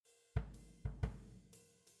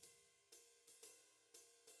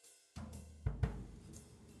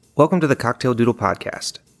Welcome to the Cocktail Doodle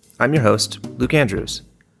Podcast. I'm your host, Luke Andrews,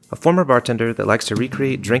 a former bartender that likes to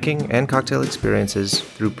recreate drinking and cocktail experiences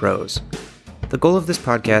through prose. The goal of this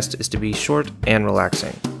podcast is to be short and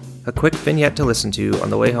relaxing, a quick vignette to listen to on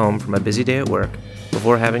the way home from a busy day at work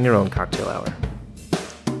before having your own cocktail hour.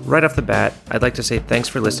 Right off the bat, I'd like to say thanks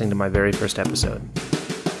for listening to my very first episode.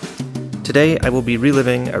 Today, I will be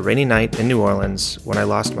reliving a rainy night in New Orleans when I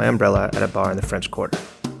lost my umbrella at a bar in the French Quarter.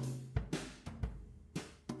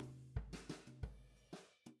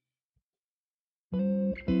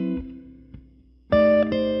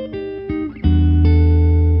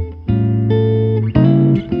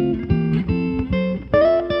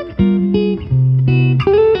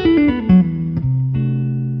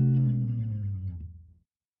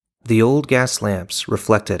 The old gas lamps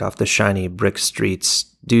reflected off the shiny brick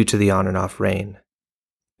streets due to the on and off rain.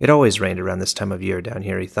 It always rained around this time of year down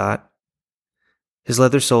here, he thought. His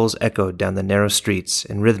leather soles echoed down the narrow streets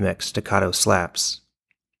in rhythmic staccato slaps.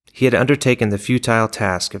 He had undertaken the futile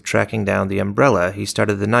task of tracking down the umbrella he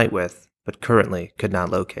started the night with, but currently could not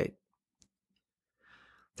locate.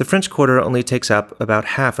 The French Quarter only takes up about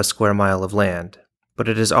half a square mile of land, but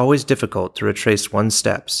it is always difficult to retrace one's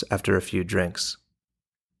steps after a few drinks.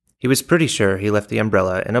 He was pretty sure he left the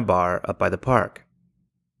umbrella in a bar up by the park.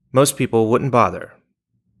 Most people wouldn't bother,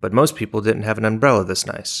 but most people didn't have an umbrella this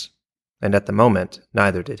nice, and at the moment,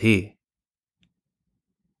 neither did he.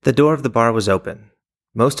 The door of the bar was open.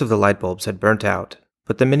 Most of the light bulbs had burnt out,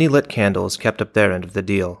 but the many lit candles kept up their end of the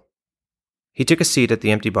deal. He took a seat at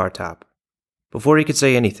the empty bar top. Before he could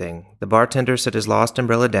say anything, the bartender set his lost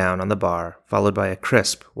umbrella down on the bar, followed by a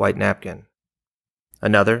crisp white napkin.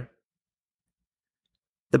 Another.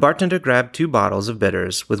 The bartender grabbed 2 bottles of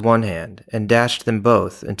bitters with one hand and dashed them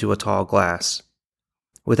both into a tall glass.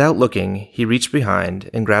 Without looking, he reached behind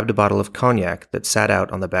and grabbed a bottle of cognac that sat out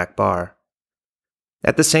on the back bar.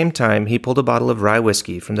 At the same time, he pulled a bottle of rye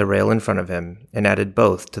whiskey from the rail in front of him and added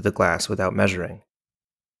both to the glass without measuring.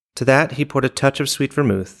 To that, he poured a touch of sweet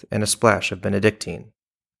vermouth and a splash of Benedictine.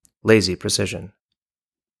 Lazy precision.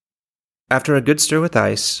 After a good stir with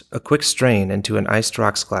ice, a quick strain into an iced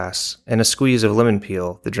rocks glass, and a squeeze of lemon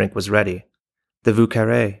peel, the drink was ready. The Vieux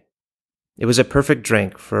Carré. It was a perfect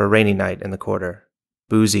drink for a rainy night in the Quarter.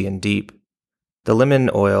 Boozy and deep. The lemon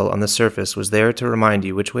oil on the surface was there to remind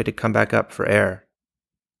you which way to come back up for air.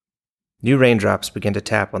 New raindrops began to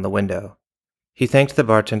tap on the window. He thanked the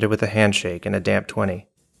bartender with a handshake and a damp 20.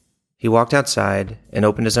 He walked outside and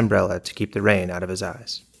opened his umbrella to keep the rain out of his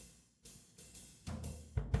eyes.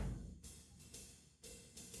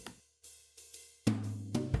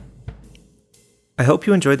 I hope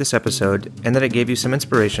you enjoyed this episode and that it gave you some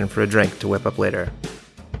inspiration for a drink to whip up later.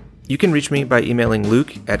 You can reach me by emailing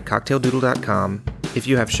luke@cocktaildoodle.com if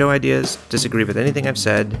you have show ideas, disagree with anything I've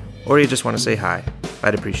said, or you just want to say hi.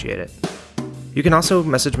 I'd appreciate it. You can also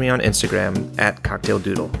message me on Instagram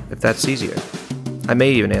 @cocktaildoodle if that's easier. I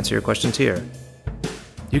may even answer your questions here.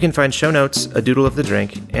 You can find show notes, a doodle of the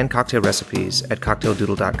drink, and cocktail recipes at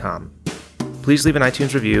cocktaildoodle.com. Please leave an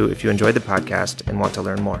iTunes review if you enjoyed the podcast and want to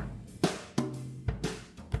learn more.